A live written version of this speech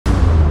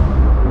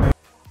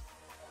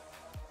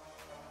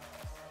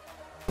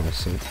guys,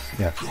 so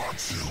yeah.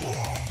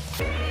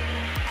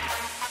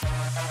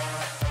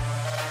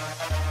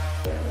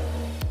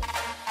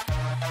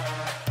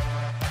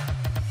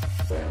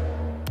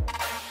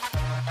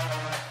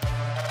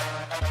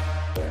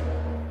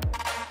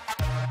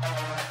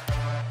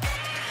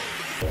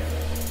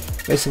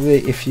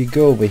 Basically, if you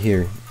go over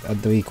here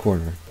at the V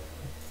corner,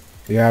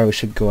 the arrow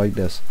should go like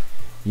this.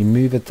 You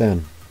move it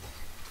down.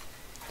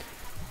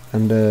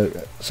 And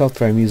the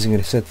software I'm using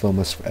is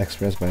HITFILM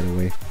Express, by the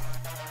way.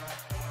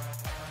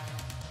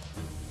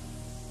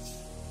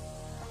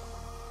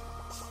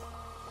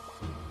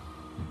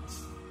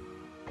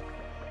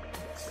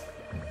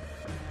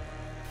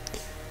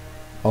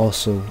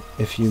 Also,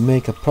 if you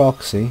make a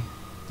proxy,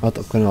 that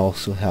can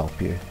also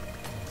help you.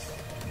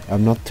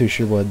 I'm not too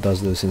sure what it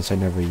does though, since I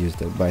never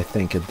used it, but I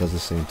think it does the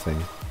same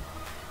thing.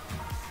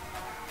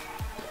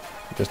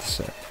 Just a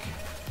sec.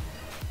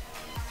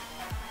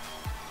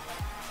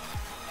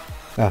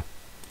 Ah,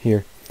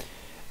 here.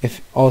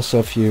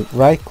 If you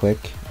right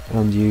click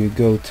and you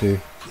go to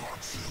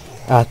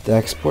add the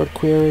export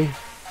query,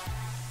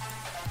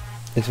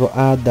 it will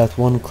add that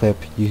one clip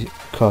you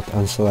cut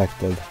and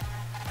selected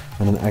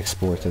and then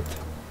export it.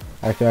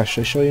 I can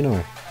actually show you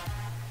now.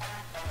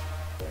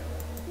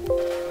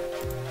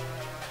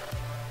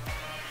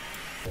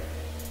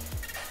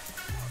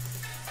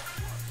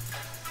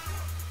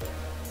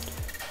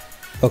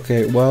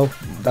 Okay, well,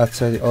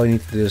 that's it. All you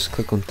need to do is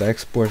click on the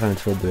export and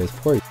it will do it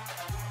for you.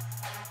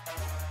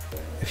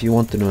 If you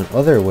want to know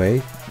another way,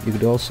 you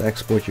could also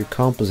export your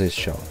composite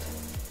shot,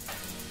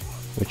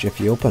 which if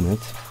you open it,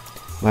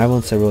 my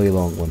one's a really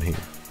long one here,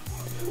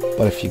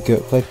 but if you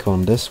click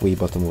on this wee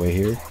button over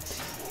here,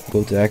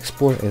 go to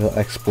export, it'll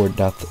export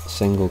that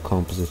single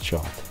composite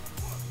shot.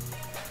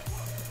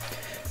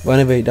 But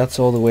anyway, that's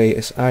all the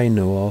ways I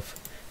know of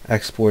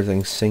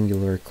exporting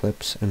singular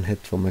clips in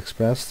HITFILM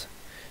Express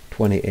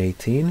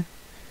 2018.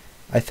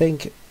 I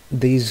think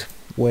these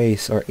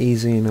ways are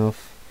easy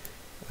enough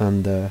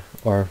and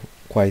are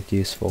quite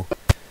useful.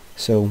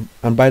 So,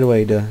 and by the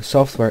way, the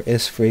software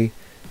is free,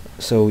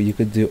 so you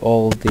could do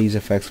all these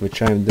effects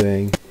which I'm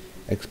doing,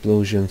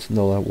 explosions and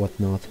all that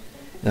whatnot,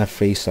 in a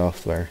free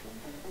software.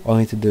 All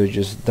you need to do is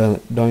just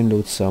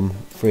download some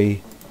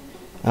free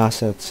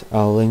assets.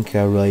 I'll link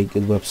a really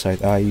good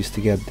website I used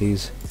to get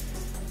these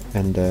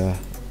in the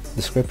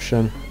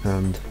description,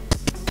 and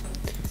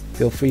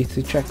feel free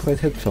to check out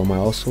HITFILM. I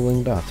also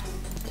link that,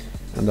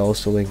 and I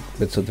also link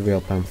bits of the real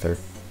Panther.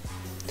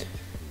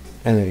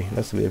 Anyway,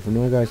 that's the video for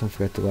now guys. Don't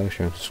forget to like,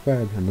 share and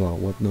subscribe and all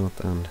whatnot,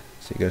 and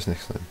see you guys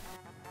next time.